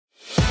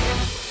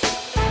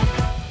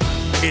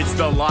It's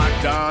the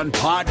Locked On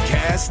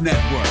Podcast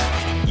Network,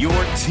 your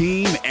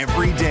team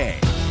every day.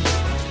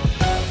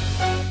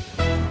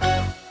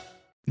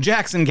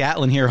 Jackson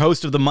Gatlin here,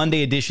 host of the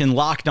Monday edition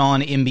Locked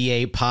On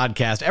NBA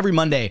podcast. Every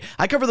Monday,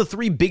 I cover the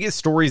three biggest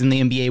stories in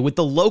the NBA with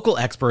the local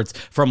experts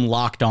from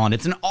Locked On.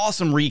 It's an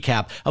awesome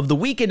recap of the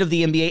weekend of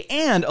the NBA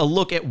and a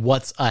look at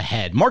what's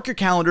ahead. Mark your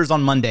calendars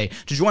on Monday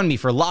to join me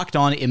for Locked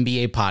On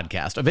NBA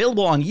podcast,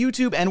 available on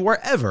YouTube and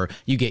wherever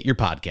you get your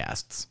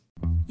podcasts.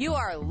 You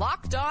are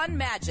Locked On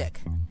Magic,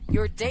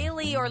 your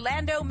daily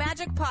Orlando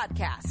Magic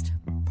podcast,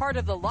 part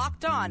of the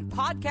Locked On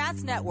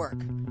Podcast Network,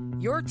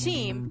 your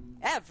team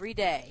every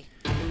day.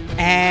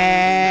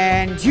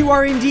 And you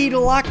are indeed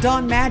Locked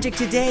On Magic.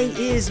 Today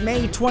is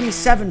May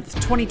 27th,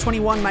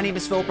 2021. My name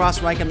is Philip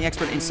Rossreich. I'm the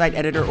expert insight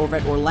editor over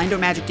at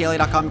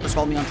OrlandoMagicDaily.com. You can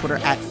follow me on Twitter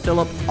at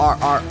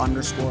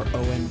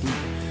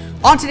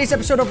PhilipRR_OMD. On today's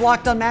episode of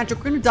Locked On Magic,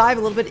 we're going to dive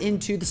a little bit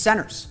into the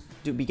centers.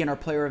 To begin our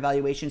player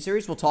evaluation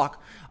series, we'll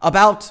talk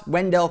about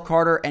Wendell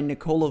Carter and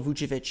Nikola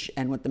Vucevic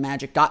and what the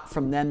Magic got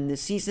from them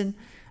this season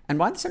and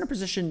why the center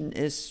position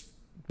is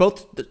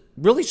both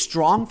really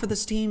strong for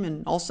this team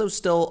and also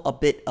still a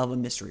bit of a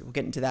mystery. We'll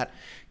get into that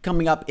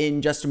coming up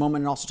in just a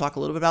moment and also talk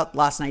a little bit about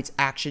last night's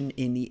action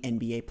in the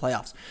NBA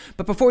playoffs.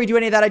 But before we do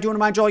any of that, I do want to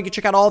remind you all you can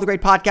check out all the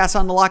great podcasts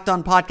on the Locked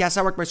On Podcast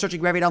Network by searching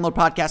wherever you download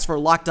podcasts for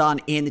Locked On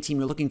and the team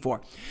you're looking for.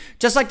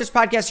 Just like this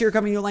podcast here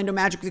covering the Orlando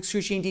Magic with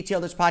excruciating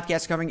detail, this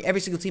podcast covering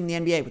every single team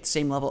in the NBA with the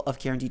same level of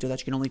care and detail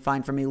that you can only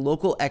find from a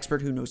local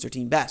expert who knows their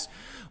team best.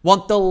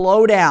 Want the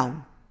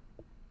lowdown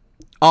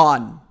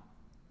on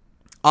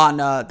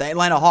the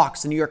Atlanta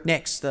Hawks, the New York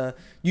Knicks, the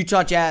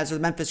Utah Jazz, or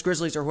the Memphis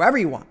Grizzlies, or whoever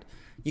you want.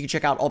 You can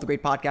check out all the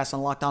great podcasts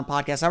on Locked On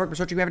Podcast Network. We're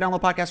searching wherever you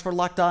download podcasts for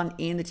Locked On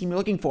and the team you're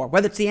looking for.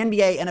 Whether it's the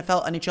NBA,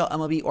 NFL, NHL,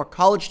 MLB, or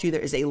college too,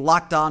 there is a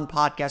Locked On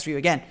podcast for you.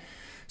 Again,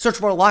 search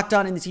for Locked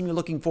On and the team you're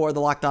looking for,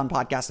 the Locked On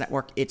Podcast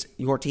Network. It's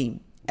your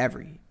team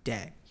every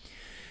day.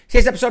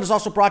 Today's episode is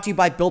also brought to you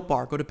by Built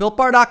Bar. Go to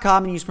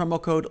BuiltBar.com and use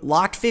promo code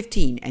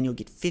LOCKED15 and you'll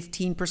get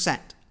 15%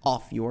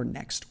 off your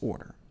next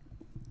order.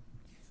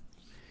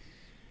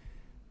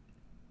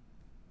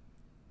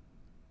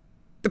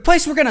 The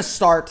place we're going to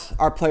start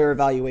our player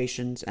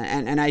evaluations,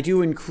 and I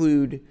do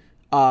include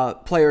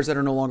players that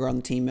are no longer on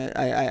the team.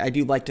 I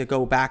do like to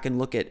go back and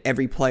look at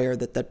every player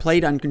that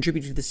played and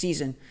contributed to the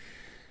season.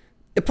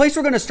 The place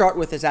we're going to start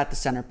with is at the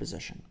center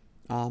position.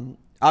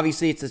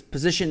 Obviously, it's a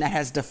position that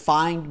has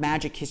defined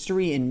Magic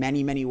history in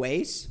many, many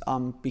ways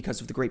because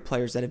of the great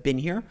players that have been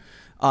here,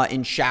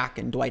 in Shaq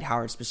and Dwight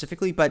Howard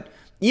specifically. But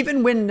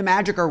even when the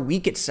Magic are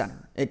weak at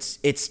center,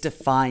 it's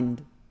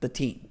defined the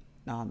team.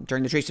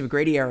 During the Tracy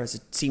McGrady eras,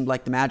 it seemed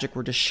like the Magic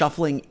were just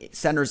shuffling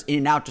centers in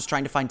and out, just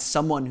trying to find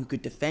someone who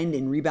could defend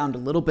and rebound a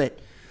little bit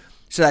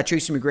so that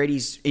Tracy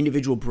McGrady's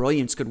individual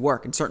brilliance could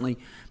work. And certainly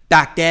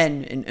back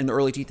then, in the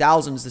early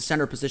 2000s, the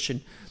center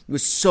position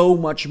was so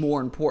much more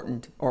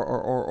important,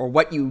 or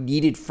what you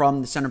needed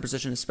from the center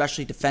position,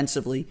 especially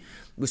defensively,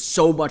 was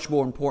so much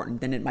more important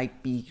than it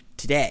might be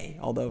today,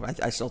 although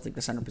I still think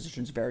the center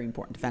position is very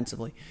important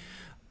defensively.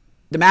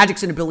 The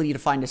Magic's inability to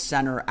find a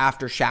center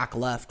after Shaq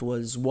left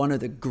was one of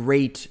the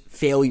great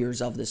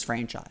failures of this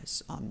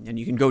franchise. And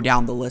you can go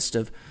down the list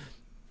of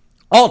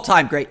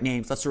all-time great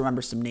names. Let's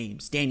remember some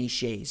names. Danny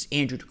Shays,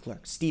 Andrew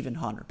DeClercq, Stephen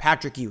Hunter,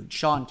 Patrick Ewing,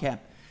 Shawn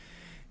Kemp,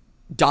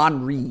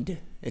 Don Reed.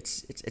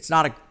 It's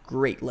not a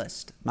great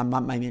list. My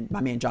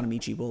man John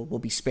Amici will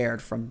be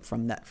spared from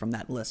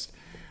that list.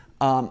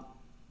 To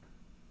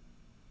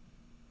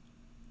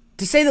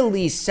say the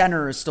least,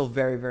 center is still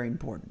very, very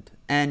important.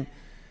 And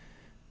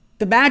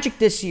the Magic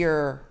this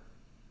year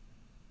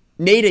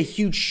made a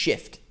huge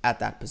shift at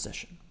that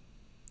position.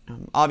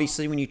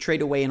 Obviously, when you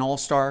trade away an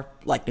all-star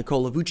like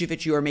Nikola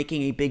Vucevic, you are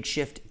making a big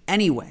shift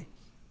anyway.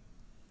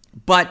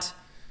 But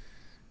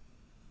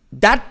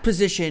that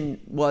position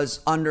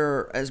was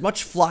under as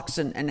much flux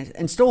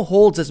and still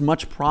holds as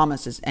much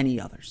promise as any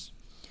others.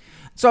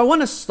 So I want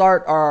to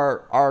start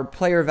our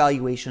player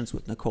evaluations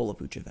with Nikola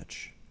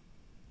Vucevic.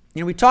 You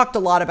know, we talked a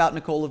lot about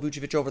Nikola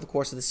Vucevic over the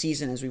course of the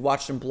season as we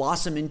watched him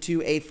blossom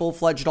into a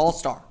full-fledged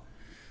all-star.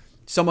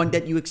 Someone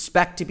that you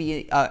expect to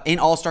be in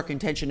all-star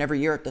contention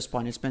every year at this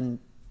point. It's been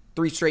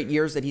 3 straight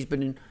years that he's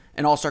been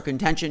in all-star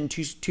contention,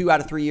 two out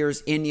of 3 years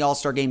in the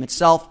all-star game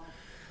itself.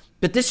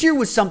 But this year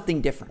was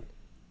something different.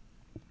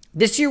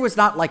 This year was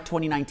not like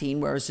 2019,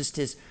 where it was just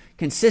his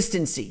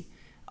consistency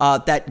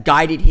that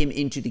guided him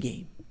into the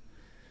game.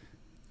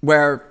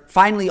 Where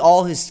finally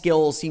all his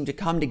skills seemed to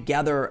come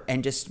together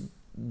and just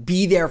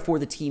be there for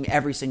the team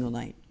every single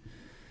night.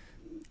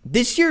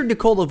 This year,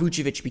 Nikola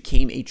Vucevic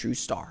became a true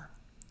star.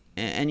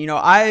 And you know,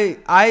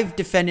 I've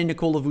defended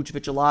Nikola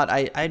Vucevic a lot.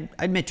 I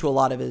admit to a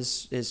lot of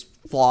his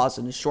flaws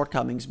and his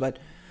shortcomings, but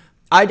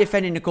I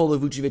defended Nikola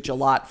Vucevic a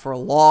lot for a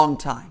long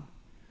time.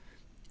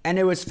 And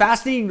it was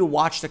fascinating to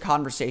watch the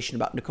conversation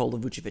about Nikola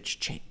Vucevic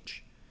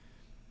change.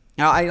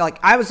 Now,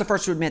 I was the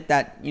first to admit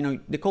that, you know,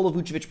 Nikola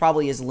Vucevic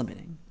probably is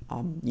limiting.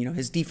 You know,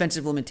 his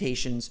defensive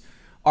limitations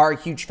are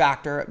a huge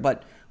factor,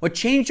 but what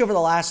changed over the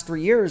last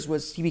 3 years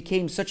was he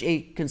became such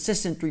a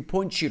consistent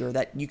three-point shooter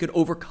that you could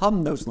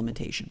overcome those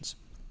limitations.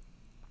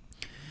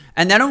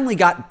 And that only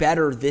got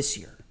better this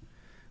year,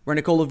 where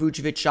Nikola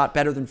Vucevic shot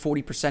better than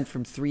 40%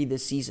 from three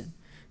this season,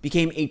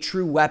 became a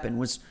true weapon,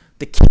 was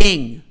the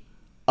king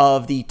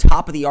of the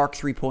top-of-the-arc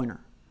three-pointer.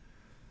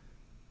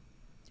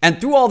 And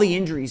through all the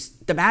injuries,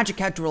 the Magic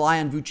had to rely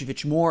on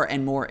Vucevic more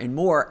and more and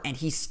more, and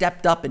he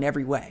stepped up in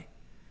every way.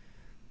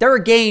 There are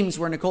games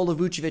where Nikola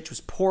Vucevic was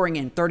pouring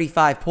in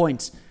 35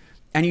 points,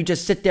 and you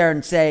just sit there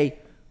and say,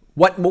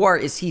 what more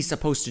is he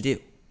supposed to do?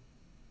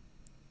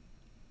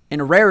 In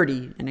a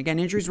rarity, and again,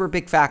 injuries were a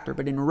big factor,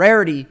 but in a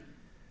rarity,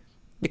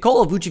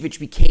 Nikola Vucevic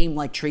became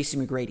like Tracy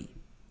McGrady,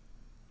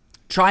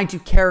 trying to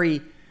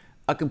carry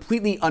a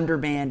completely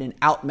undermanned and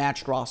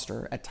outmatched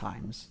roster at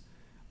times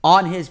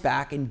on his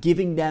back and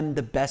giving them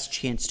the best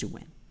chance to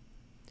win.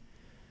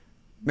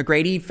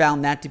 McGrady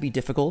found that to be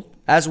difficult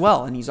as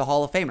well, and he's a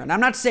Hall of Famer. And I'm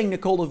not saying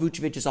Nikola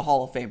Vucevic is a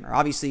Hall of Famer.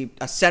 Obviously,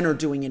 a center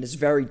doing it is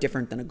very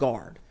different than a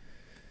guard.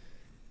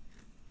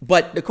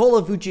 But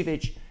Nikola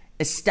Vucevic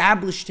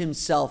established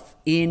himself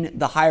in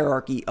the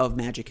hierarchy of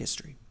Magic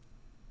history.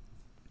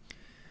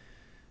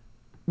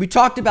 We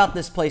talked about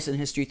this place in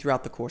history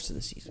throughout the course of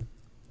the season.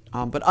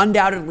 But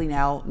undoubtedly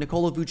now,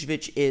 Nikola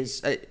Vucevic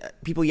is...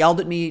 people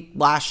yelled at me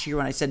last year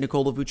when I said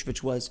Nikola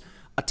Vucevic was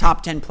a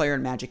top 10 player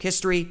in Magic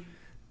history.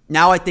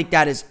 Now I think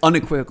that is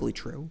unequivocally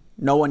true.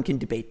 No one can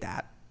debate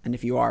that. And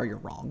if you are, you're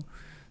wrong.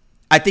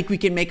 I think we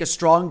can make a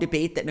strong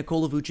debate that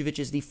Nikola Vucevic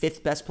is the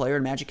fifth best player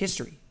in Magic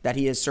history. That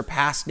he has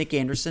surpassed Nick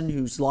Anderson,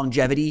 whose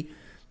longevity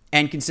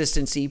and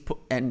consistency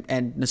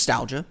and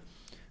nostalgia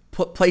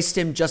placed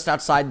him just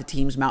outside the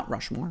team's Mount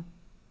Rushmore.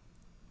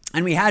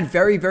 And we had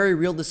very, very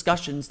real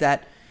discussions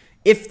that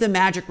if the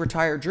Magic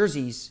retire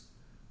jerseys,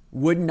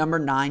 would number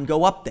 9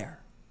 go up there?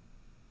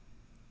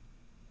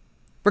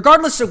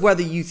 Regardless of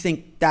whether you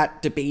think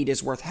that debate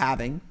is worth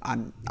having,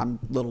 I'm a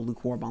little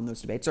lukewarm on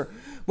those debates, or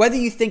whether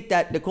you think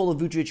that Nikola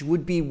Vucevic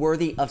would be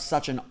worthy of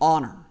such an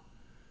honor,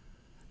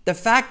 the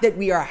fact that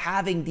we are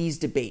having these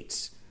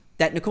debates,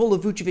 that Nikola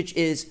Vucevic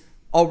is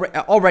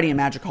already a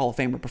Magic Hall of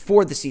Famer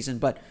before the season,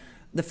 but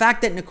the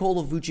fact that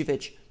Nikola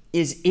Vucevic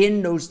is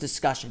in those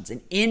discussions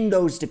and in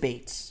those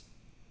debates,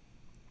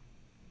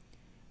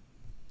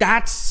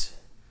 that's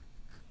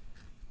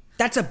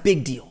a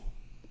big deal.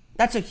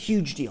 That's a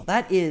huge deal.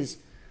 That is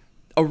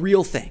a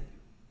real thing.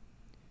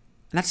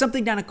 And that's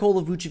something that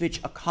Nikola Vucevic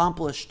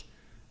accomplished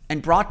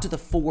and brought to the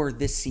fore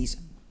this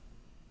season.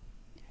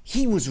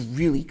 He was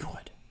really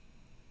good.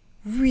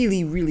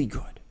 Really, really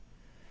good.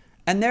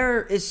 And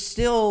there is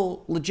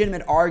still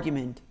legitimate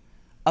argument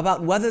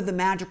about whether the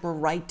Magic were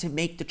right to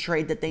make the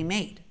trade that they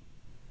made.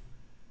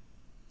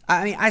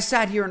 I mean, I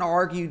sat here and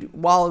argued,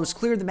 while it was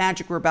clear the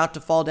Magic were about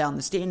to fall down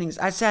the standings,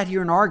 I sat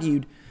here and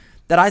argued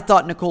that I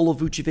thought Nikola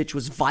Vucevic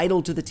was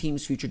vital to the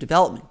team's future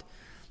development.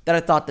 That I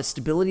thought the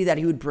stability that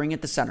he would bring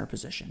at the center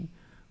position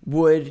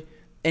would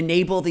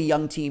enable the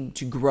young team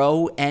to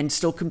grow and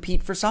still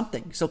compete for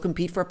something, still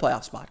compete for a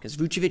playoff spot. Because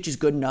Vucevic is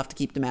good enough to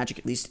keep the Magic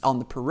at least on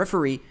the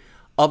periphery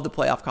of the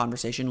playoff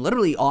conversation,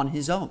 literally on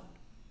his own.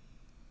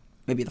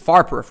 Maybe the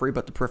far periphery,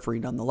 but the periphery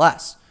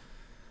nonetheless.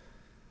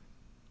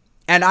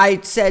 And I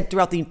said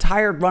throughout the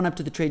entire run-up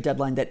to the trade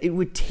deadline that it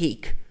would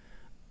take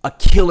a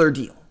killer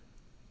deal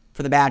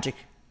for the Magic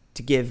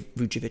to give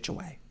Vucevic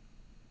away.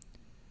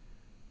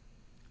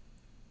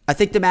 I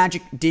think the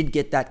Magic did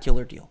get that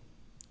killer deal.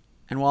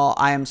 And while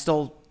I am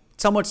still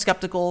somewhat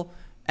skeptical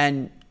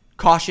and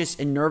cautious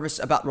and nervous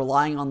about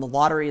relying on the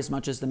lottery as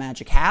much as the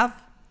Magic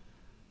have,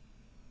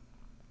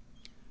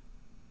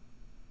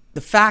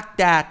 the fact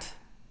that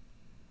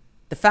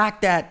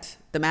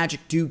the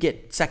Magic do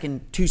get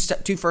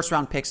two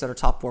first-round picks that are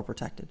top 4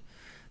 protected,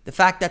 the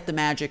fact that the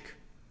Magic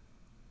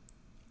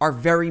are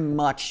very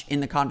much in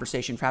the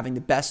conversation for having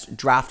the best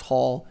draft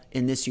haul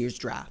in this year's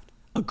draft,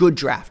 a good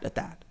draft at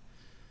that,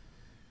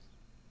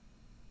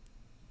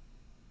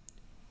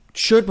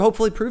 should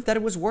hopefully prove that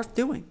it was worth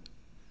doing.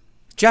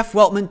 Jeff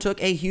Weltman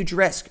took a huge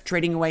risk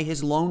trading away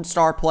his lone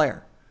star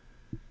player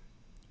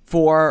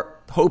for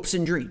hopes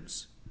and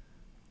dreams.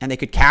 And they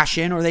could cash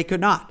in or they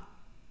could not.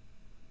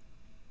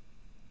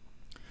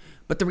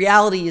 But the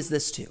reality is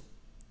this too.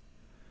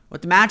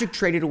 What the Magic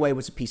traded away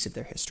was a piece of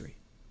their history.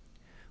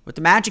 What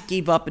the Magic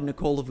gave up in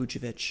Nikola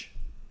Vucevic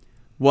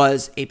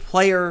was a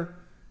player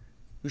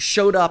who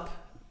showed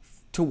up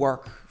to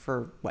work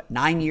for,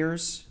 9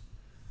 years?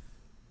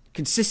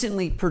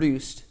 Consistently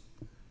produced,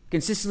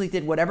 consistently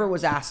did whatever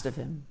was asked of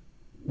him,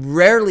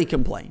 rarely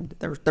complained.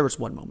 There was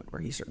one moment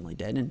where he certainly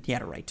did, and he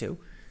had a right to.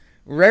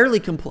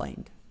 Rarely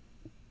complained,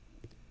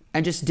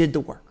 and just did the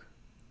work.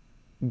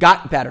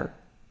 Got better,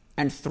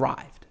 and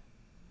thrived.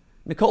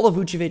 Nikola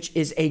Vucevic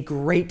is a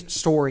great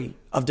story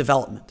of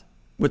development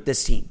with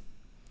this team.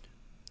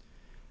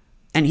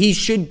 And he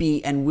should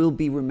be and will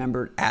be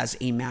remembered as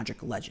a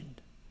Magic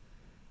legend.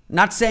 I'm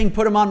not saying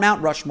put him on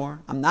Mount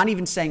Rushmore. I'm not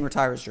even saying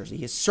retire his jersey.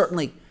 He is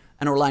certainly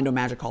an Orlando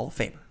Magic Hall of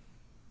Famer.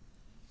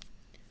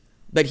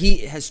 But he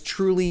has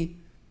truly,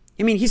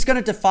 he's going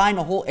to define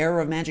a whole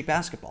era of Magic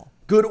basketball,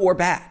 good or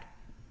bad.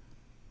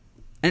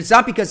 And it's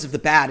not because of the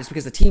bad, it's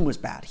because the team was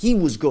bad. He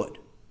was good.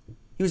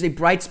 He was a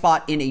bright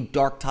spot in a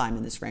dark time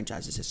in this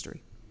franchise's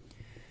history.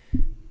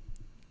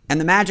 And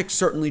the Magic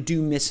certainly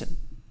do miss him,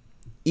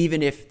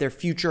 even if their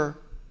future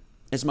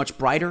is much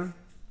brighter,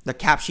 their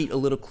cap sheet a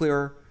little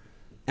clearer,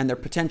 and their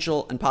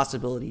potential and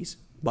possibilities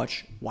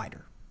much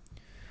wider.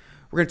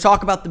 We're going to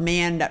talk about the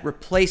man that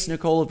replaced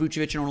Nikola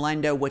Vucevic in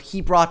Orlando, what he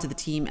brought to the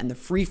team, and the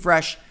free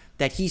fresh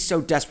that he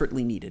so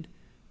desperately needed,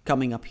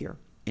 coming up here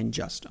in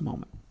just a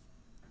moment.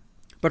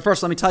 But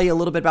first, let me tell you a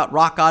little bit about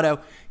Rock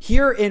Auto.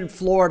 Here in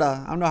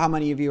Florida, I don't know how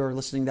many of you are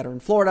listening that are in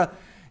Florida,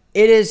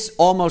 it is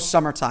almost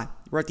summertime.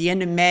 We're at the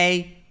end of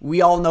May.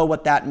 We all know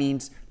what that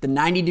means. The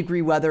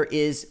 90-degree weather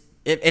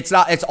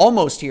it's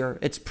almost here.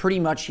 It's pretty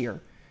much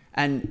here.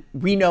 And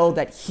we know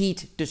that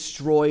heat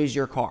destroys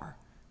your car.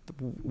 The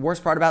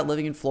worst part about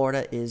living in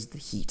Florida is the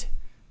heat,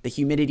 the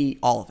humidity,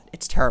 all of it.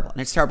 It's terrible.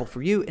 And it's terrible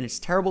for you, and it's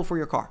terrible for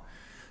your car.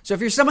 So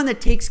if you're someone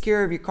that takes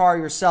care of your car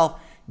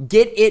yourself,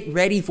 get it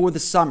ready for the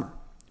summer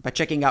by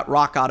checking out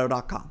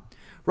rockauto.com.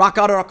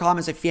 RockAuto.com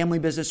is a family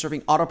business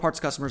serving auto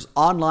parts customers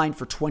online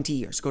for 20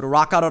 years. Go to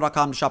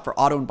rockauto.com to shop for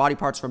auto and body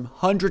parts from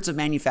hundreds of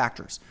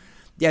manufacturers.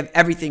 They have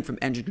everything from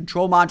engine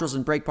control modules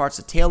and brake parts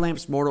to tail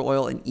lamps, motor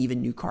oil, and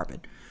even new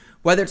carpet.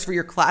 Whether it's for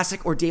your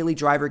classic or daily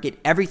driver, get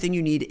everything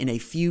you need in a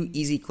few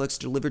easy clicks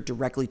delivered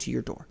directly to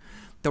your door.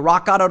 The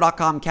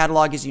rockauto.com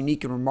catalog is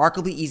unique and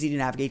remarkably easy to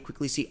navigate.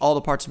 Quickly see all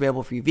the parts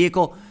available for your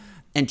vehicle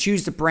and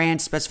choose the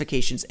brand,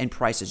 specifications, and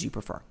prices you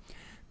prefer.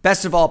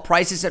 Best of all,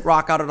 prices at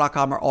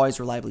rockauto.com are always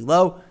reliably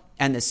low,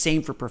 and the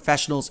same for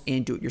professionals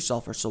and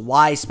do-it-yourselfers. So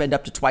why spend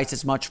up to twice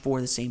as much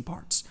for the same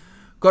parts?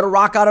 Go to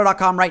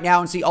rockauto.com right now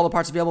and see all the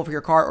parts available for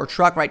your car or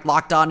truck. Right,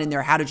 Locked On in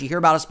their How Did You Hear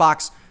About Us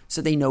box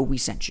so they know we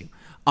sent you.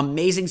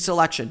 Amazing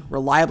selection,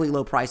 reliably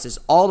low prices,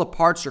 all the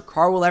parts your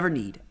car will ever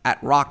need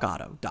at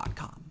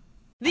rockauto.com.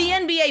 The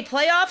NBA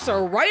playoffs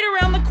are right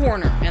around the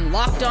corner, and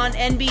Locked On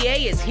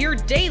NBA is here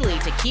daily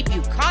to keep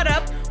you caught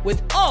up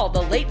with all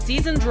the late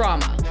season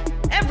drama.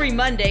 Every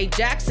Monday,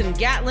 Jackson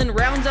Gatlin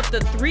rounds up the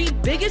 3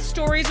 biggest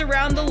stories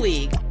around the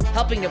league,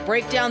 helping to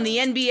break down the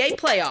NBA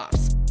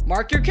playoffs.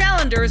 Mark your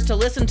calendars to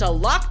listen to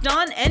Locked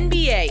On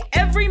NBA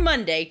every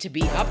Monday to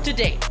be up to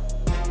date.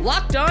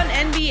 Locked On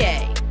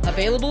NBA,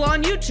 available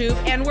on YouTube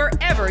and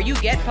wherever you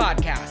get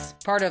podcasts.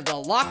 Part of the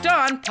Locked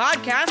On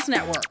Podcast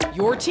Network,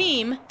 your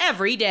team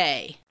every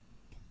day.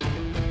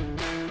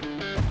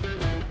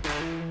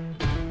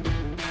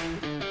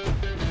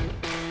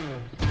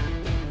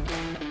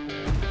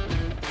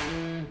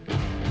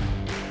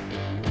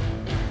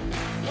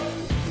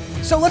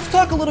 So let's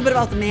talk a little bit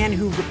about the man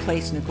who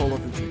replaced Nikola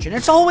Vucevic. And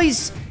it's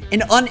always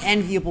an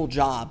unenviable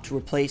job to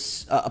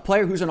replace a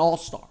player who's an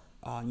all-star.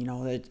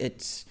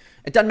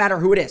 It doesn't matter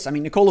who it is. I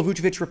mean, Nikola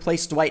Vucevic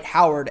replaced Dwight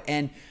Howard,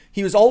 and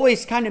he was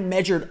always kind of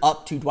measured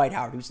up to Dwight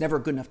Howard. He was never a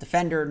good enough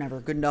defender, never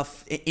a good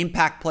enough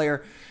impact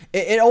player.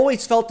 It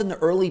always felt in the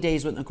early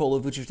days with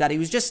Nikola Vucevic that he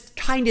was just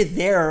kind of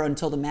there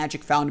until the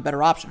Magic found a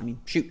better option. I mean,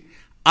 shoot,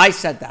 I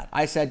said that.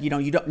 I said,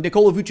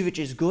 Nikola Vucevic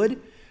is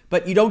good,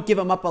 but you don't give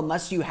him up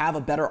unless you have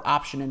a better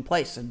option in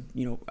place. And,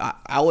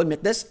 I'll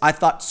admit this. I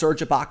thought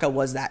Serge Ibaka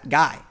was that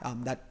guy.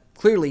 That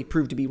clearly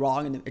proved to be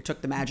wrong, and it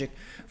took the Magic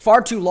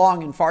far too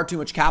long and far too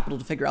much capital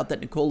to figure out that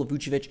Nikola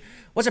Vucevic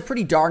was a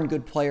pretty darn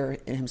good player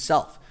in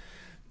himself.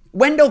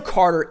 Wendell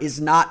Carter is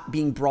not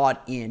being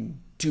brought in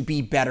to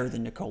be better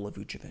than Nikola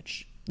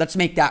Vucevic. Let's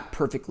make that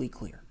perfectly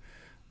clear.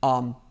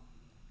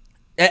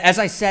 As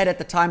I said at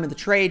the time of the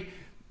trade,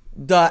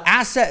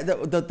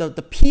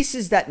 the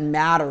pieces that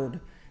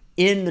mattered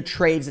in the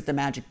trades that the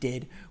Magic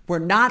did were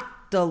not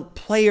the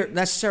player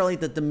necessarily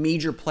the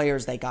major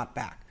players they got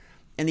back.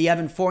 In the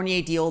Evan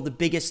Fournier deal, the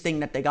biggest thing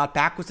that they got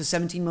back was the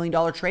 $17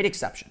 million trade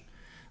exception.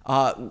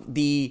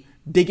 The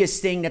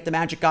biggest thing that the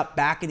Magic got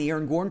back in the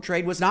Aaron Gordon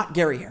trade was not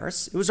Gary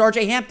Harris. It was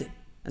RJ Hampton,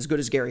 as good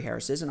as Gary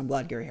Harris is, and I'm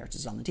glad Gary Harris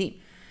is on the team.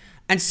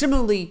 And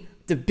similarly,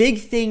 the big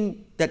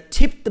thing that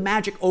tipped the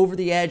Magic over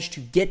the edge to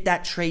get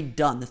that trade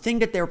done, the thing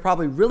that they were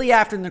probably really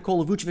after the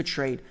Nikola Vucevic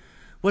trade,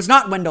 was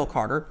not Wendell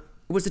Carter.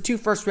 It was the 2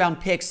 first-round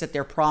picks that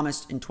they're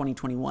promised in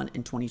 2021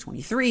 and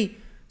 2023,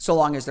 so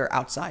long as they're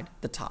outside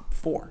the top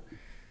 4.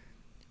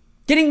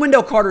 Getting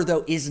Wendell Carter,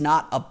 though, is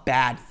not a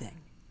bad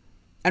thing.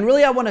 And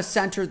really, I want to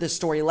center this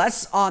story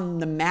less on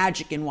the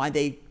Magic and why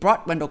they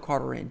brought Wendell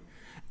Carter in,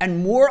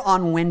 and more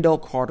on Wendell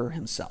Carter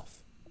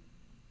himself.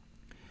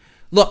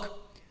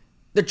 Look,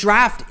 the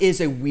draft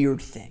is a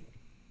weird thing,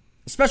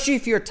 especially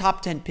if you're a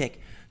top 10 pick.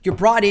 You're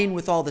brought in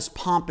with all this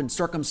pomp and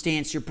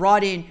circumstance. You're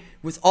brought in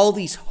with all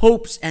these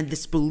hopes and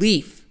this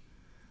belief.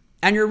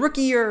 And your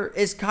rookie year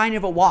is kind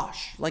of a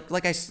wash.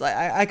 Like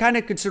I kind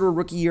of consider a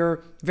rookie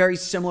year very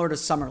similar to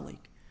Summer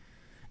League.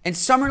 In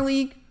Summer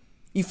League,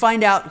 you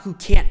find out who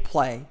can't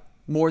play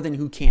more than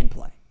who can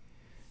play.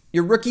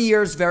 Your rookie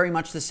year is very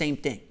much the same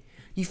thing.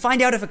 You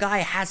find out if a guy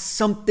has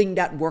something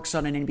that works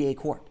on an NBA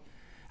court.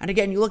 And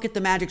again, you look at the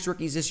Magic's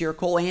rookies this year,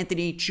 Cole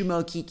Anthony,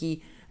 Chuma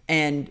Okeke,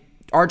 and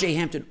RJ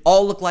Hampton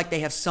all look like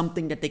they have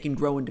something that they can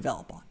grow and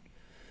develop on.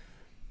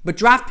 But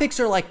draft picks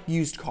are like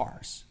used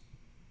cars,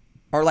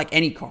 or like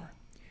any car.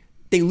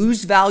 They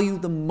lose value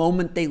the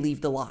moment they leave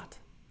the lot.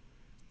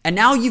 And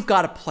now you've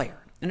got a player.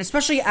 And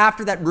especially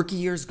after that rookie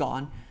year is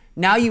gone,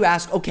 now you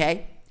ask,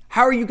 okay,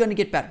 how are you going to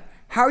get better?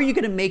 How are you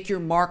going to make your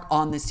mark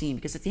on this team?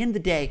 Because at the end of the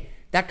day,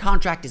 that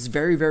contract is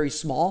very, very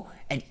small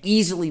and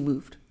easily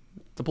moved.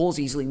 The Bulls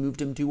easily moved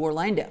him to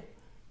Orlando.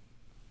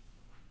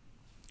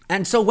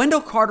 And so Wendell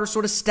Carter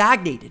sort of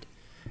stagnated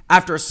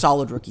after a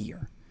solid rookie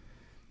year.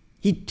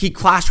 He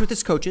clashed with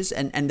his coaches,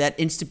 and that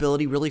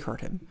instability really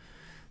hurt him.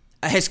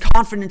 His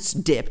confidence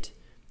dipped,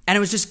 and it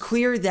was just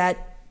clear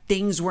that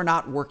things were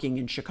not working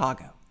in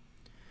Chicago.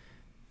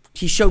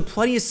 He showed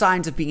plenty of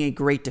signs of being a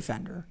great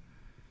defender,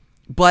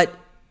 but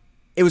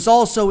it was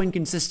all so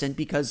inconsistent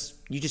because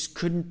you just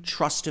couldn't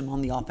trust him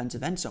on the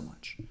offensive end so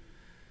much.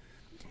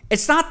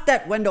 It's not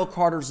that Wendell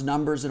Carter's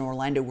numbers in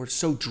Orlando were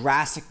so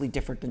drastically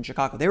different than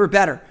Chicago. They were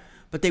better,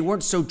 but they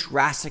weren't so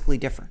drastically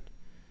different.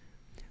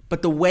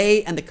 But the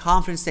way and the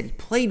confidence that he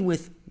played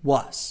with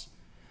was.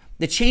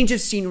 The change of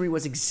scenery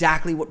was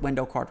exactly what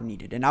Wendell Carter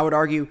needed. And I would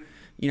argue,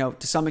 to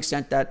some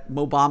extent that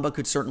Mo Bamba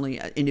could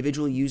certainly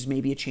individually use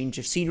maybe a change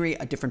of scenery,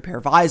 a different pair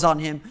of eyes on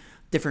him,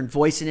 different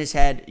voice in his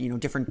head,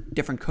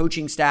 different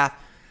coaching staff.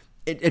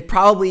 It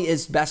probably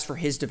is best for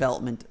his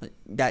development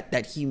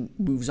that he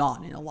moves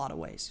on in a lot of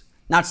ways.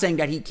 Not saying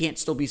that he can't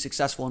still be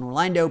successful in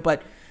Orlando,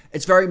 but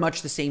it's very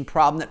much the same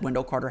problem that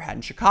Wendell Carter had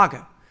in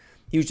Chicago.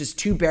 He was just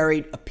too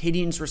buried.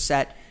 Opinions were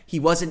set. He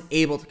wasn't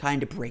able to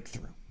kind of break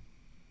through.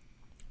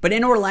 But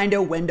in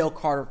Orlando, Wendell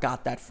Carter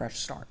got that fresh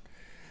start.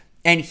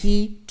 And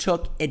he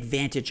took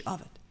advantage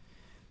of it.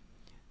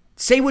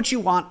 Say what you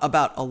want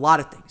about a lot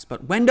of things,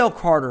 but Wendell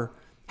Carter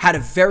had a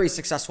very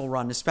successful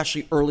run,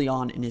 especially early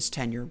on in his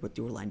tenure with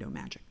the Orlando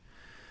Magic.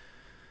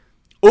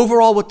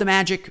 Overall with the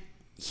Magic,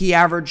 he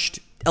averaged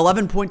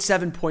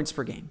 11.7 points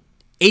per game,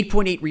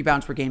 8.8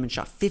 rebounds per game, and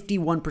shot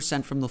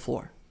 51% from the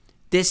floor.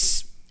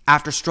 This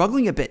after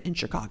struggling a bit in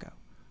Chicago.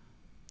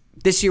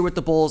 This year with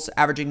the Bulls,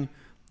 averaging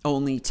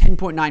only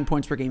 10.9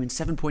 points per game and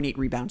 7.8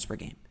 rebounds per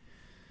game.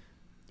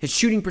 His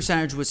shooting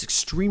percentage was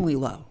extremely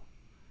low.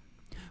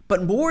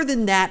 But more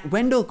than that,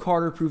 Wendell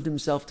Carter proved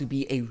himself to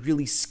be a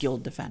really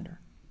skilled defender.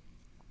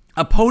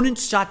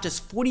 Opponents shot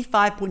just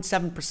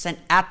 45.7%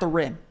 at the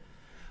rim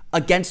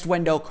against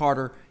Wendell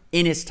Carter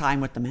in his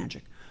time with the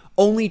Magic.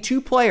 Only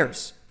 2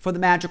 players for the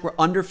Magic were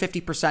under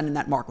 50% in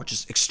that mark, which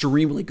is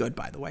extremely good,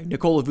 by the way.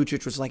 Nikola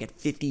Vucevic was like at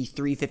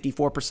 53,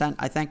 54%,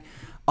 I think.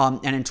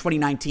 And in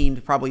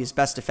 2019, probably his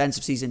best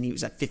defensive season, he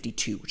was at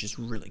 52, which is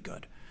really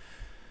good.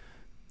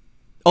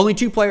 Only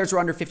 2 players were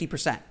under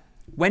 50%.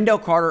 Wendell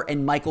Carter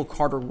and Michael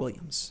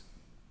Carter-Williams.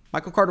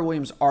 Michael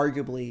Carter-Williams,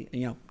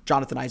 arguably,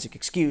 Jonathan Isaac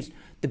excused,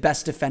 the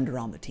best defender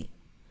on the team.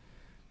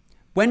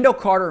 Wendell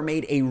Carter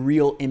made a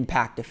real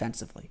impact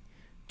defensively.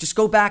 Just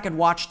go back and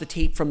watch the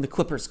tape from the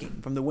Clippers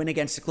game, from the win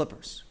against the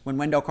Clippers, when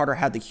Wendell Carter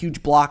had the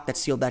huge block that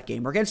sealed that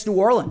game, or against New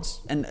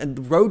Orleans and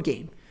the road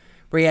game,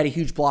 where he had a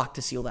huge block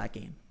to seal that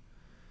game.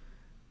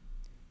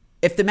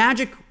 If the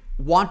Magic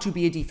want to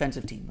be a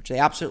defensive team, which they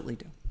absolutely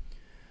do,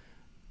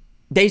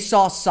 they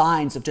saw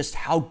signs of just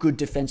how good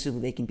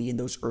defensively they can be in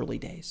those early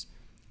days.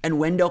 And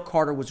Wendell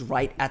Carter was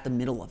right at the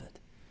middle of it,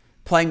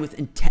 playing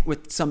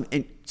with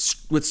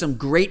some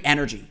great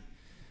energy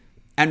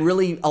and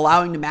really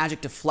allowing the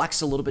Magic to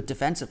flex a little bit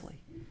defensively.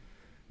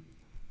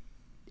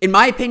 In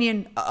my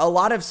opinion, a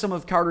lot of some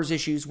of Carter's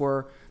issues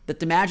were that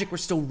the Magic were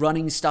still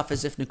running stuff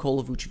as if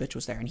Nikola Vucevic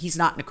was there. And he's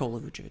not Nikola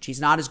Vucevic. He's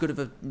not as good of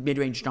a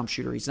mid-range jump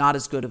shooter. He's not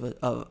as good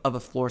of a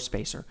floor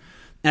spacer.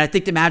 And I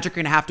think the Magic are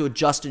going to have to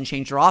adjust and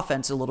change their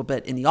offense a little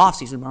bit in the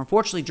offseason. But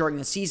unfortunately, during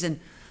the season,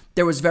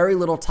 there was very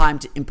little time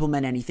to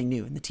implement anything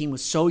new. And the team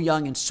was so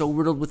young and so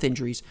riddled with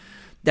injuries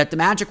that the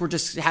Magic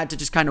had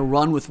to kind of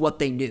run with what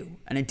they knew.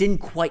 And it didn't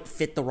quite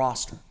fit the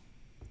roster.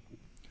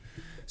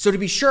 So to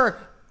be sure,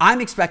 I'm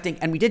expecting,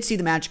 and we did see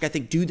the Magic, I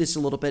think, do this a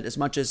little bit as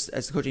much as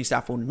the coaching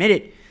staff won't admit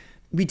it.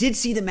 We did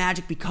see the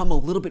Magic become a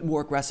little bit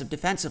more aggressive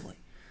defensively.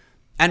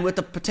 And with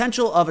the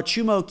potential of a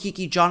Chuma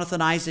Okeke,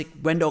 Jonathan Isaac,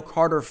 Wendell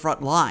Carter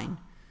front line,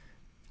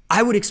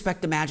 I would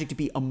expect the Magic to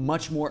be a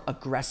much more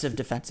aggressive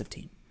defensive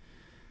team.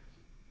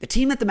 The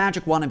team that the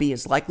Magic want to be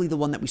is likely the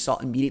one that we saw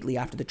immediately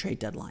after the trade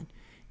deadline.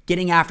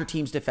 Getting after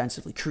teams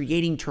defensively,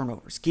 creating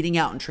turnovers, getting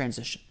out in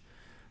transition.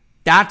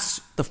 That's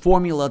the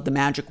formula the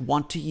Magic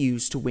want to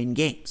use to win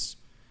games.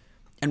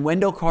 And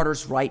Wendell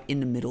Carter's right in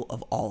the middle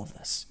of all of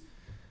this.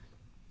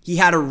 He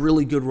had a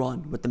really good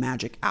run with the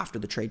Magic after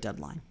the trade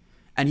deadline.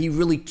 And he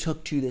really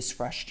took to this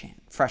fresh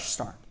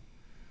start.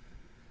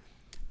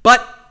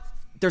 But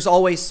there's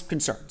always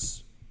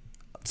concerns.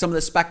 Some of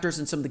the specters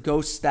and some of the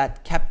ghosts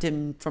that kept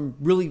him from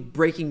really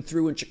breaking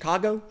through in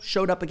Chicago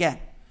showed up again.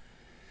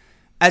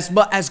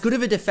 As good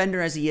of a defender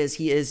as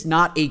he is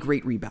not a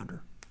great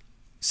rebounder.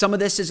 Some of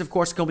this is, of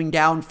course, going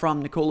down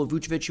from Nikola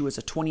Vucevic, who is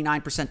a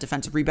 29%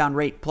 defensive rebound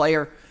rate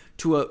player,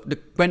 to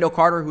Wendell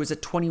Carter, who is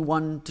at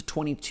 21 to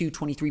 22,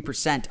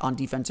 23% on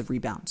defensive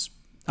rebounds,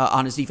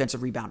 on his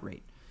defensive rebound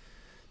rate.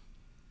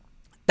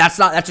 That's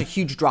a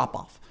huge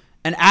drop-off.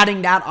 And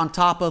adding that on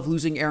top of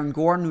losing Aaron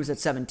Gordon, who's at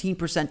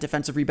 17%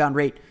 defensive rebound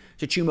rate,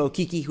 to Chuma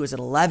Okeke, who is at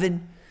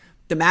 11,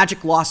 the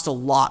Magic lost a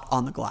lot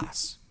on the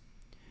glass.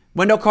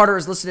 Wendell Carter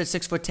is listed at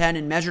 6'10"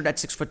 and measured at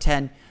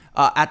 6'10"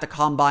 at the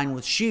combine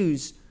with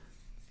shoes,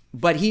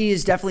 but he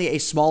is definitely a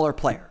smaller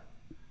player.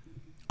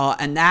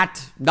 And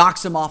that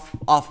knocks him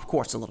off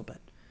course a little bit.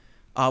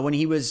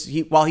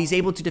 While he's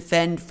able to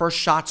defend first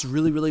shots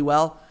really, really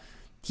well,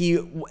 he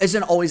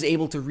isn't always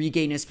able to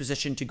regain his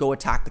position to go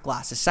attack the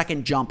glass. His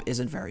second jump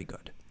isn't very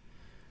good.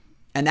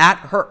 And that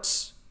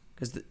hurts,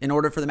 because in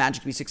order for the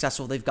Magic to be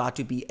successful, they've got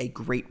to be a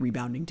great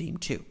rebounding team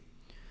too.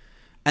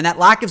 And that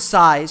lack of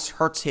size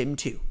hurts him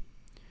too.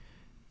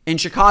 In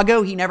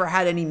Chicago, he never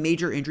had any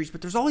major injuries,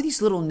 but there's always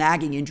these little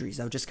nagging injuries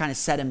that would just kind of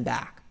set him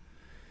back.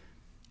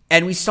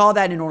 And we saw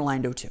that in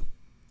Orlando too.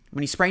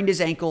 When he sprained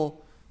his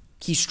ankle,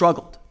 he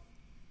struggled.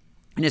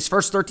 In his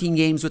first 13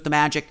 games with the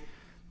Magic,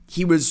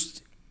 he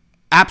was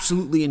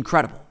absolutely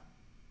incredible.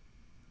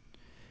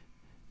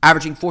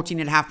 Averaging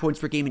 14.5 points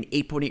per game and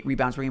 8.8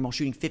 rebounds per game while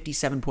shooting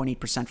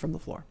 57.8% from the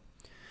floor.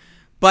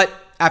 But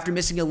after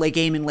missing a late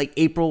game in late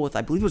April with,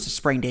 I believe it was a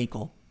sprained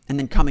ankle, and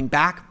then coming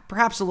back,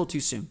 perhaps a little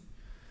too soon,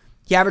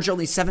 he averaged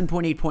only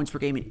 7.8 points per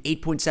game and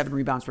 8.7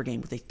 rebounds per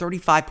game with a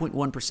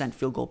 35.1%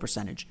 field goal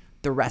percentage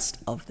the rest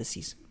of the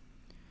season.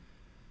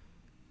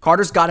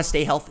 Carter's got to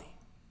stay healthy.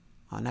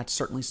 And that's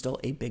certainly still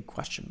a big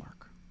question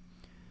mark.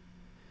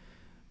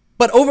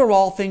 But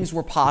overall, things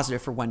were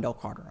positive for Wendell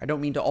Carter. I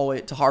don't mean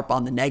to harp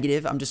on the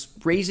negative. I'm just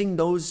raising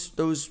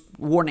those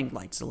warning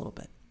lights a little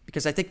bit,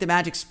 because I think the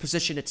Magic's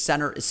position at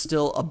center is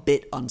still a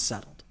bit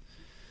unsettled.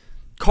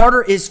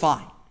 Carter is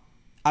fine.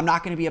 I'm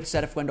not going to be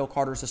upset if Wendell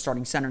Carter is a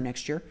starting center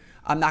next year.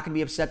 I'm not going to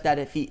be upset that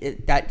if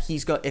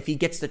he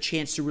gets the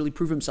chance to really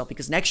prove himself,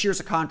 because next year is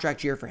a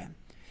contract year for him.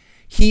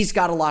 He's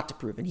got a lot to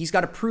prove, and he's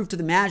got to prove to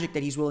the Magic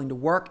that he's willing to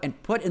work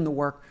and put in the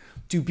work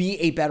to be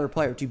a better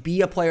player, to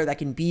be a player that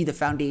can be the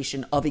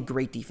foundation of a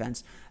great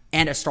defense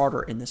and a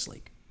starter in this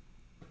league.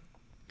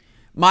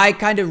 My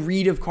kind of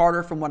read of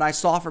Carter from what I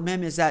saw from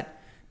him is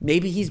that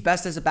maybe he's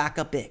best as a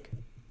backup big,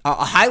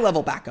 a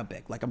high-level backup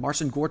big, like a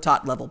Marcin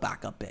Gortat-level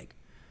backup big,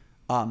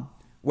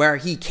 where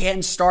he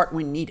can start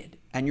when needed,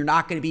 and you're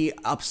not going to be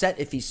upset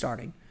if he's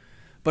starting.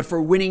 But for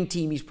a winning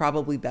team, he's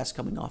probably best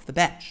coming off the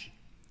bench.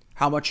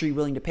 How much are you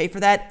willing to pay for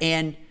that?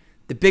 And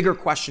the bigger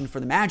question for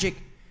the Magic,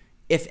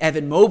 if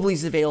Evan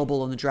Mobley's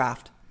available in the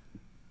draft,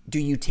 do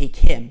you take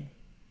him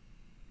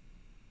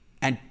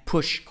and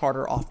push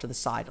Carter off to the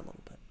side a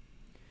little bit?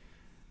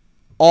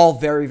 All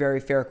very, very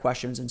fair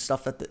questions and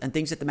stuff and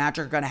things that the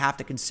Magic are going to have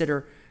to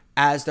consider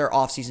as their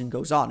offseason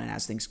goes on and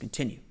as things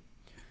continue.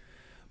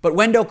 But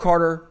Wendell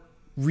Carter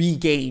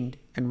regained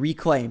and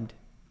reclaimed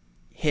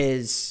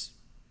his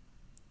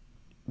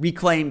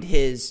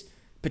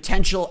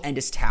potential and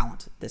his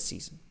talent this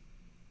season.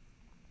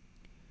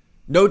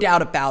 No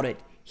doubt about it,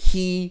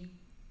 he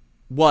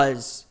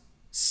was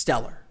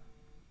stellar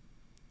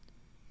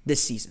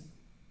this season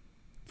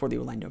for the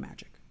Orlando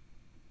Magic.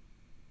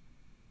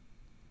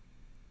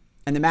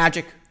 And the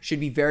Magic should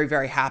be very,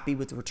 very happy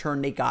with the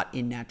return they got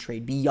in that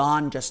trade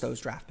beyond just those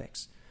draft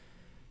picks,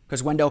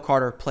 because Wendell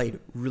Carter played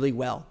really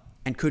well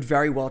and could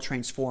very well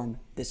transform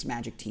this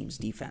Magic team's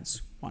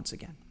defense once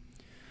again.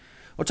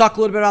 We'll talk a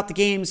little bit about the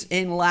games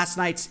in last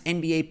night's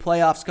NBA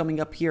playoffs coming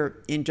up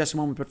here in just a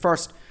moment. But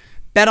first,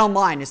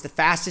 BetOnline is the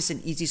fastest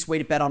and easiest way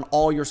to bet on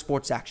all your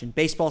sports action.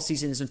 Baseball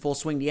season is in full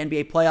swing. The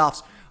NBA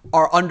playoffs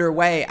are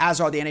underway,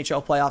 as are the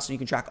NHL playoffs, and you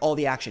can track all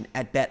the action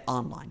at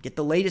BetOnline. Get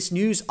the latest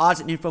news, odds,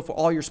 and info for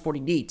all your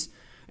sporting needs,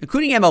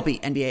 including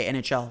MLB, NBA,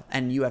 NHL,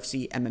 and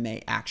UFC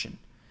MMA action.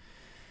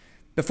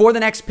 Before the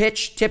next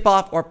pitch,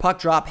 tip-off, or puck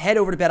drop, head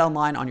over to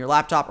BetOnline on your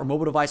laptop or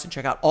mobile device and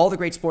check out all the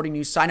great sporting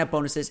news, sign-up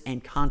bonuses,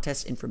 and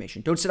contest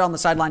information. Don't sit on the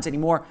sidelines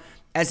anymore,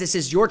 as this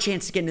is your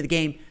chance to get into the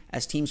game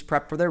as teams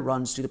prep for their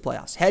runs to the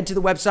playoffs. Head to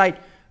the website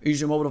or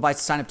use your mobile device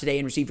to sign up today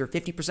and receive your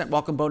 50%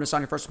 welcome bonus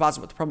on your first deposit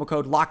with the promo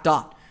code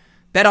LOCKEDON.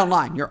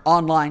 BetOnline, your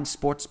online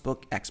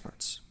sportsbook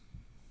experts.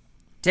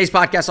 Today's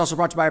podcast is also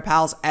brought to you by our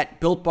pals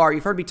at Built Bar.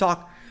 You've heard me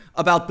talk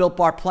about Built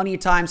Bar plenty of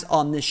times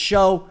on this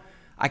show.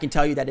 I can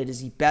tell you that it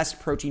is the best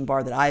protein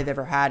bar that I've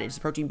ever had. It's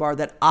a protein bar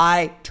that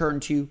I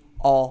turn to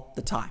all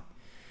the time.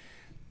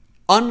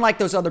 Unlike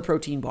those other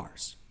protein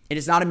bars, it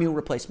is not a meal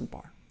replacement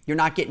bar. You're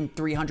not getting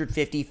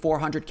 350,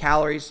 400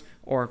 calories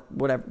or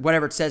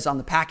whatever it says on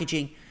the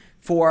packaging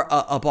for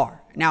a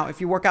bar. Now,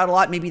 if you work out a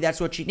lot, maybe that's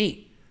what you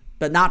need,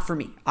 but not for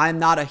me. I'm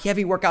not a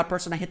heavy workout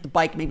person. I hit the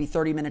bike maybe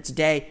 30 minutes a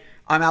day.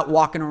 I'm out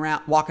walking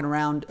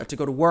around to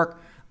go to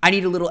work. I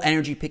need a little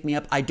energy pick me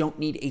up. I don't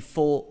need a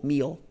full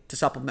meal to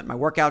supplement my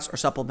workouts or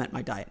supplement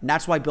my diet. And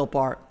that's why Built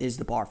Bar is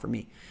the bar for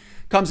me.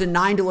 Comes in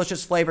 9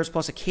 delicious flavors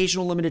plus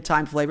occasional limited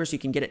time flavors. You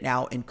can get it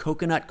now in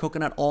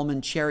coconut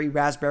almond, cherry,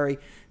 raspberry,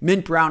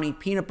 mint brownie,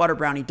 peanut butter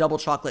brownie, double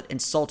chocolate,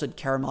 and salted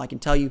caramel. I can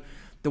tell you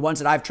the ones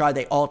that I've tried,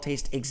 they all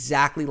taste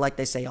exactly like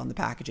they say on the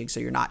packaging, so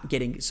you're not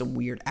getting some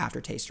weird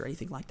aftertaste or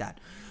anything like that.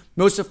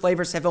 Most of the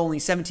flavors have only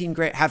 17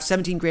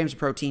 grams of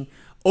protein,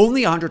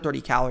 only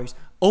 130 calories,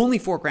 only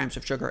 4 grams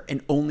of sugar,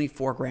 and only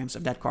 4 grams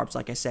of net carbs.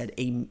 Like I said,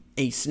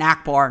 a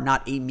snack bar,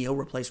 not a meal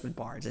replacement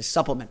bar. It's a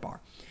supplement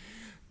bar.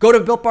 Go to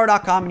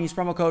BuiltBar.com and use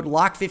promo code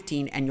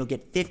LOCK15 and you'll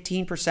get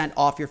 15%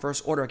 off your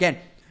first order. Again,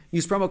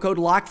 use promo code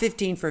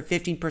LOCK15 for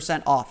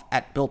 15% off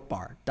at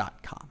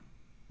BuiltBar.com.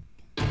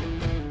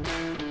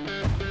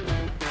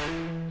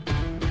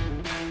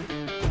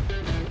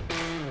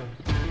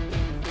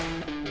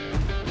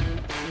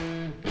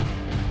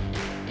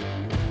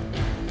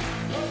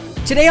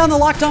 Today on the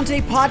Locked On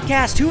Today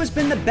podcast, who has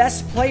been the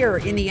best player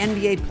in the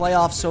NBA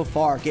playoffs so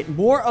far? Get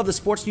more of the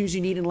sports news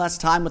you need in less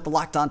time with the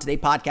Locked On Today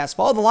podcast.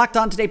 Follow the Locked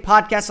On Today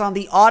podcast on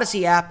the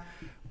Odyssey app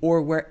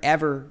or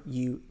wherever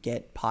you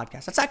get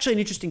podcasts. That's actually an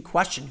interesting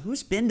question.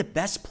 Who's been the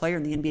best player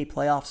in the NBA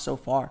playoffs so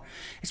far?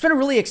 It's been a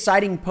really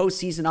exciting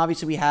postseason.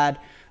 Obviously, we had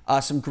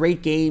some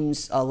great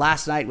games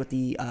last night with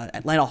the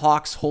Atlanta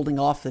Hawks holding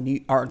off the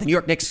New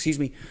York Knicks,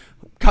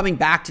 coming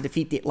back to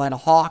defeat the Atlanta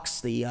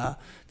Hawks, the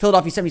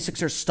Philadelphia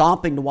 76ers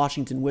stomping the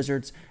Washington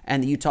Wizards,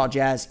 and the Utah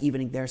Jazz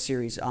evening their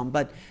series.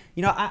 But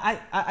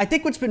I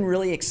think what's been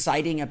really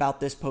exciting about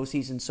this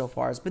postseason so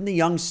far has been the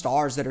young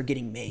stars that are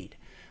getting made.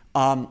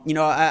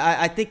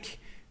 I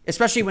think,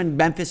 especially when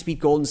Memphis beat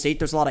Golden State,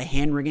 there's a lot of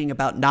hand-wringing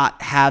about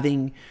not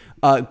having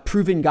a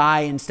proven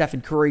guy in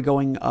Stephen Curry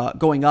going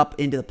up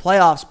into the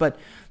playoffs, but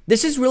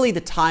this is really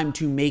the time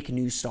to make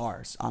new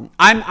stars.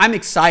 I'm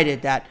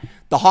excited that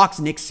the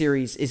Hawks-Knicks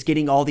series is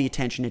getting all the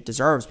attention it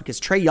deserves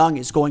because Trae Young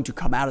is going to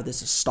come out of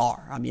this a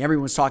star. I mean,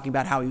 everyone's talking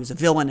about how he was a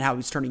villain and how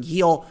he's turning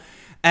heel,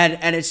 and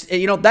it's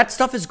that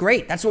stuff is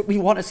great. That's what we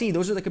want to see.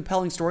 Those are the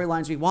compelling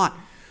storylines we want.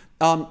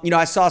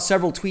 I saw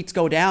several tweets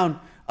go down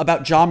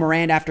about Ja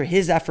Morant after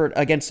his effort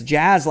against the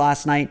Jazz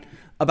last night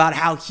about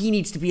how he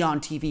needs to be on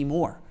TV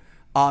more.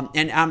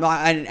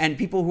 And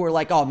people who are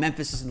like, oh,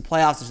 Memphis is in the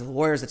playoffs, this is the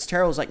Warriors, that's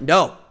terrible. It's like,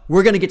 no,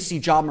 we're going to get to see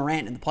Ja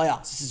Morant in the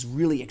playoffs. This is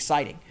really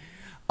exciting.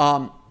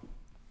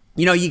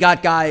 You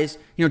got guys,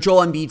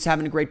 Joel Embiid's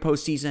having a great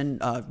postseason.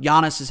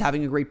 Giannis is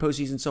having a great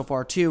postseason so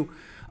far too.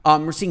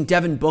 We're seeing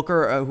Devin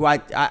Booker, who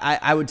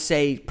I would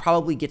say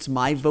probably gets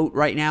my vote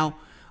right now,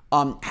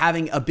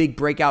 having a big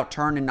breakout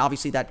turn. And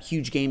obviously that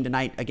huge game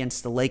tonight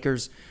against the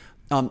Lakers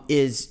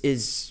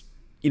is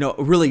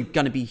really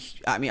going to be,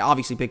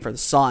 obviously big for the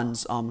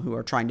Suns, who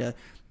are trying to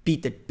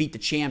beat the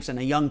champs, and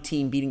a young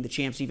team beating the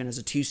champs even as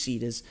a 2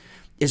 seed is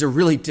a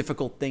really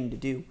difficult thing to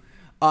do.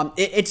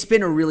 It's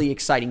been a really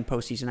exciting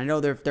postseason. I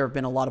know there have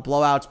been a lot of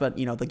blowouts, but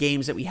the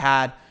games that we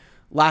had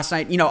last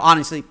night,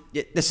 honestly,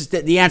 this is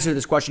the answer to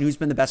this question: who's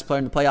been the best player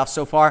in the playoffs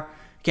so far?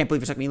 Can't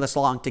believe it took me this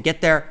long to get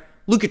there.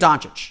 Luka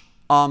Doncic.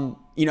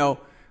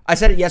 I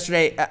said it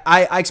yesterday.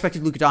 I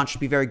expected Luka Doncic to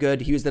be very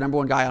good. He was the number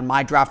one guy on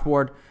my draft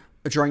board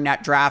during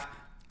that draft.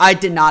 I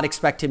did not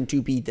expect him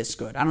to be this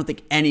good. I don't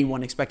think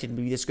anyone expected him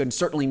to be this good, and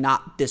certainly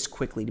not this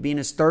quickly. To be in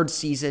his third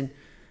season,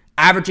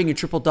 averaging a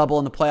triple-double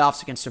in the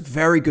playoffs against a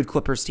very good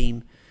Clippers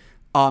team.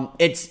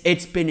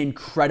 It's been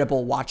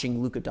incredible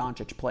watching Luka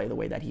Doncic play the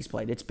way that he's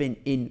played. It's been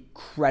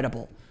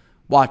incredible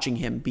watching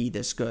him be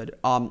this good.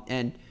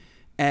 And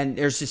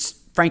there's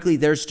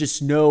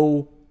just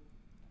no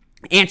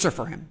answer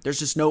for him. There's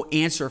just no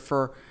answer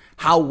for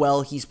how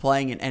well he's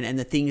playing and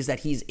the things that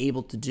he's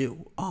able to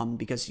do.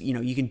 Because,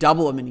 you can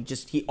double him and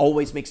he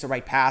always makes the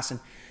right pass. And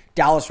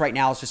Dallas right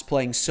now is just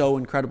playing so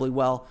incredibly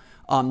well.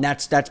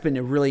 That's been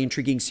a really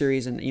intriguing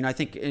series. And, I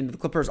think the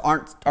Clippers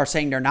are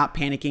saying they're not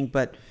panicking,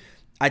 but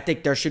I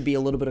think there should be a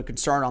little bit of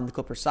concern on the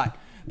Clippers side.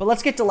 But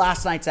let's get to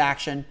last night's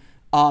action.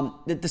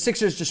 The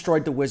Sixers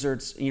destroyed the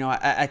Wizards.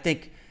 I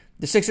think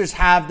the Sixers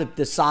have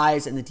the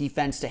size and the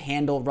defense to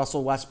handle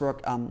Russell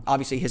Westbrook.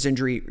 Obviously, his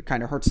injury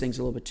kind of hurts things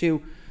a little bit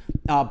too.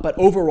 But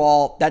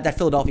overall, that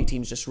Philadelphia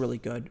team is just really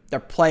good. They're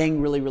playing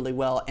really, really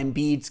well.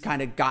 Embiid's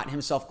kind of got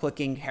himself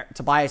clicking.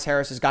 Tobias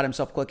Harris has got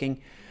himself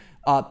clicking.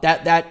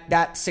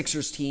 That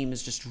Sixers team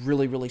is just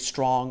really, really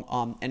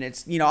strong. And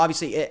it's,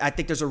 obviously, I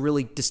think there's a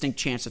really distinct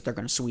chance that they're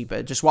going to sweep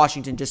it. Just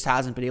Washington just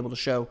hasn't been able to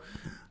show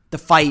the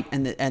fight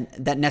and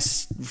that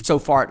so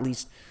far at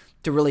least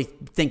to really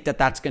think that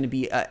that's going to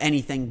be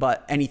anything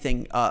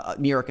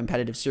near a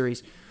competitive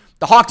series.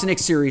 The Hawks and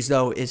Knicks series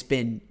though has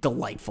been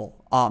delightful.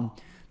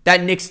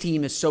 That Knicks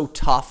team is so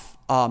tough,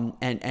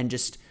 and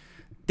just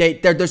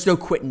there's no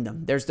quitting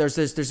them. There's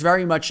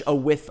very much a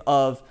whiff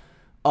of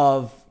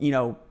we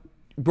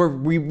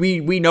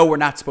know we're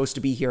not supposed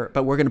to be here,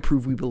 but we're going to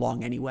prove we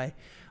belong anyway.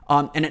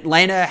 And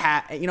Atlanta,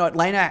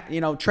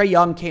 Trae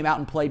Young came out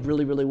and played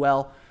really, really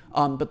well.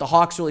 But the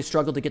Hawks really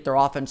struggled to get their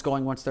offense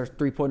going once their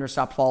three-pointers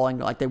stopped falling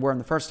like they were in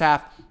the first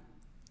half.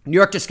 New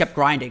York just kept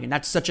grinding, and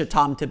that's such a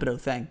Tom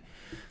Thibodeau thing.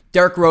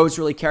 Derrick Rose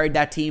really carried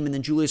that team, and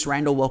then Julius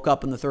Randle woke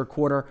up in the third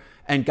quarter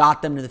and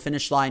got them to the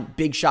finish line.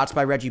 Big shots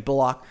by Reggie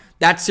Bullock.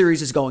 That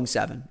series is going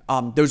 7.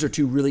 Those are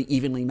two really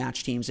evenly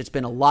matched teams. It's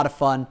been a lot of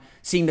fun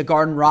seeing the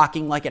Garden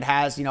rocking like it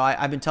has.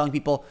 I've been telling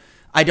people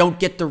I don't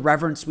get the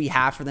reverence we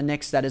have for the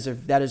Knicks. That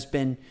has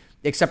been,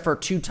 except for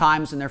 2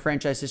 times in their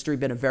franchise history,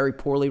 been a very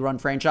poorly run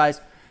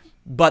franchise.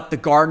 But the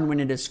Garden, when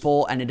it is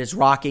full and it is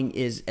rocking,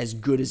 is as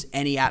good as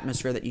any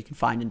atmosphere that you can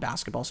find in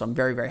basketball. So I'm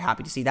very, very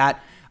happy to see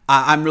that.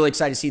 I'm really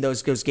excited to see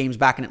those games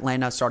back in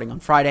Atlanta starting on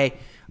Friday.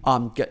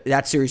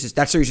 That series is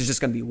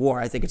just going to be war.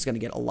 I think it's going to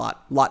get a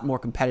lot more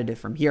competitive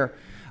from here.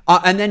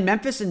 And then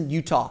Memphis and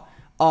Utah.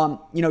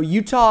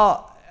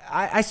 Utah,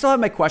 I still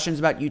have my questions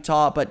about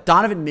Utah, but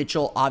Donovan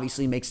Mitchell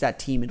obviously makes that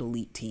team an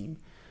elite team.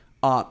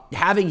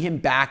 Having him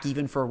back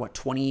even for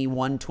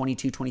 21,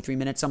 22, 23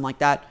 minutes, something like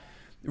that,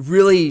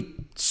 really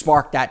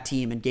sparked that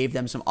team and gave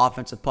them some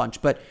offensive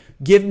punch. But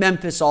give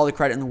Memphis all the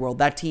credit in the world.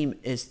 That team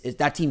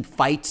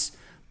fights.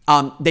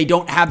 They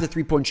don't have the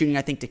three-point shooting,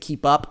 I think, to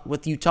keep up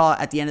with Utah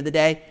at the end of the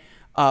day.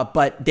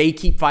 But they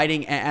keep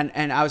fighting.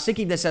 And I was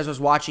thinking this as I was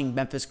watching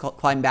Memphis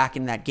climb back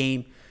in that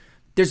game.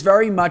 There's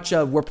very much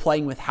a we're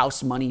playing with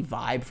house money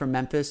vibe from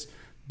Memphis.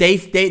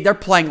 They're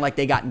playing like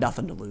they got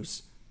nothing to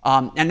lose.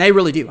 And they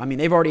really do. I mean,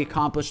 they've already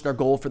accomplished their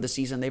goal for the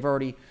season. They've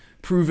already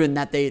proven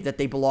that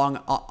they belong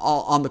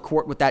on the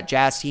court with that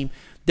Jazz team.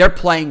 They're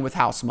playing with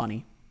house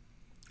money.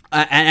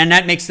 And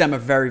that makes them a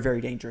very,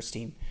 very dangerous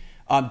team.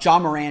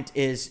 John Morant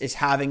is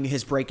having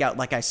his breakout,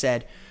 like I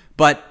said.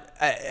 But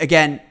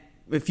again,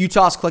 if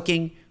Utah's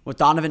clicking with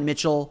Donovan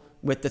Mitchell,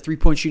 with the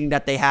three-point shooting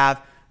that they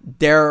have,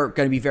 they're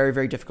going to be very,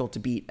 very difficult to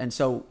beat. And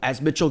so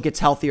as Mitchell gets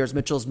healthier, as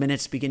Mitchell's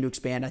minutes begin to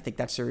expand, I think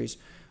that series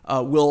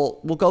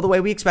will go the way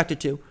we expect it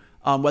to.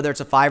 Whether it's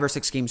a 5 or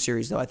 6 game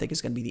series, though, I think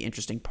is going to be the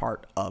interesting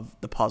part of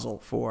the puzzle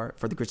for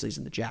the Grizzlies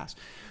and the Jazz.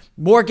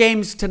 More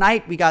games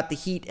tonight. We got the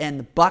Heat and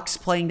the Bucks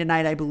playing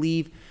tonight, I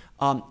believe,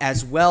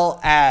 as well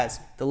as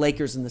the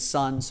Lakers and the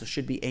Suns. So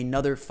should be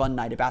another fun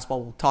night of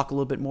basketball. We'll talk a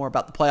little bit more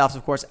about the playoffs,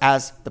 of course,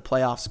 as the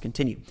playoffs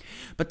continue.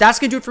 But that's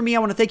going to do it for me. I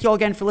want to thank you all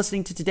again for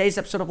listening to today's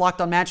episode of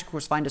Locked On Magic. Of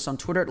course, find us on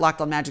Twitter at Locked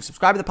On Magic.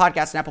 Subscribe to the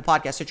podcast on Apple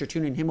Podcasts, Stitcher,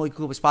 TuneIn, Himalaya,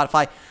 Google,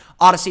 Spotify,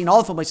 Odyssey, and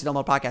all the fun places to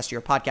download podcasts to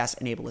your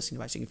podcast-enabled listening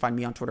device. You can find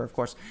me on Twitter, of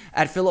course,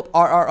 at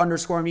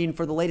PhilipRR_me.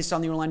 For the latest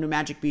on the Orlando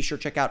Magic, be sure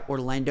to check out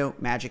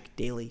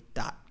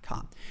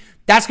OrlandoMagicDaily.com.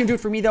 That's going to do it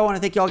for me, though. I want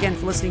to thank you all again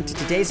for listening to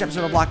today's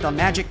episode of Locked On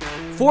Magic.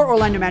 For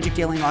Orlando Magic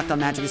Daily and Locked On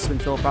Magic, this has been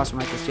Philip Ross from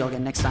Michael Steele.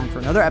 Again next time for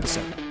another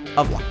episode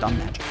of Locked On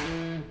Magic.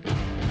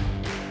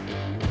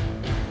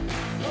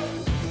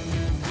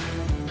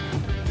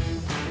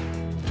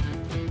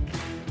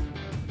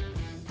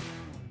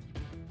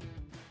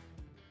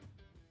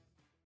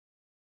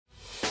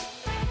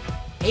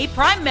 Hey,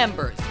 Prime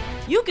members,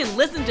 you can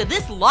listen to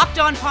this Locked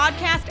On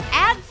podcast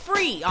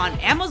ad-free on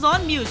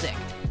Amazon Music.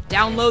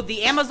 Download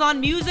the Amazon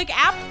Music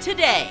app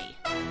today.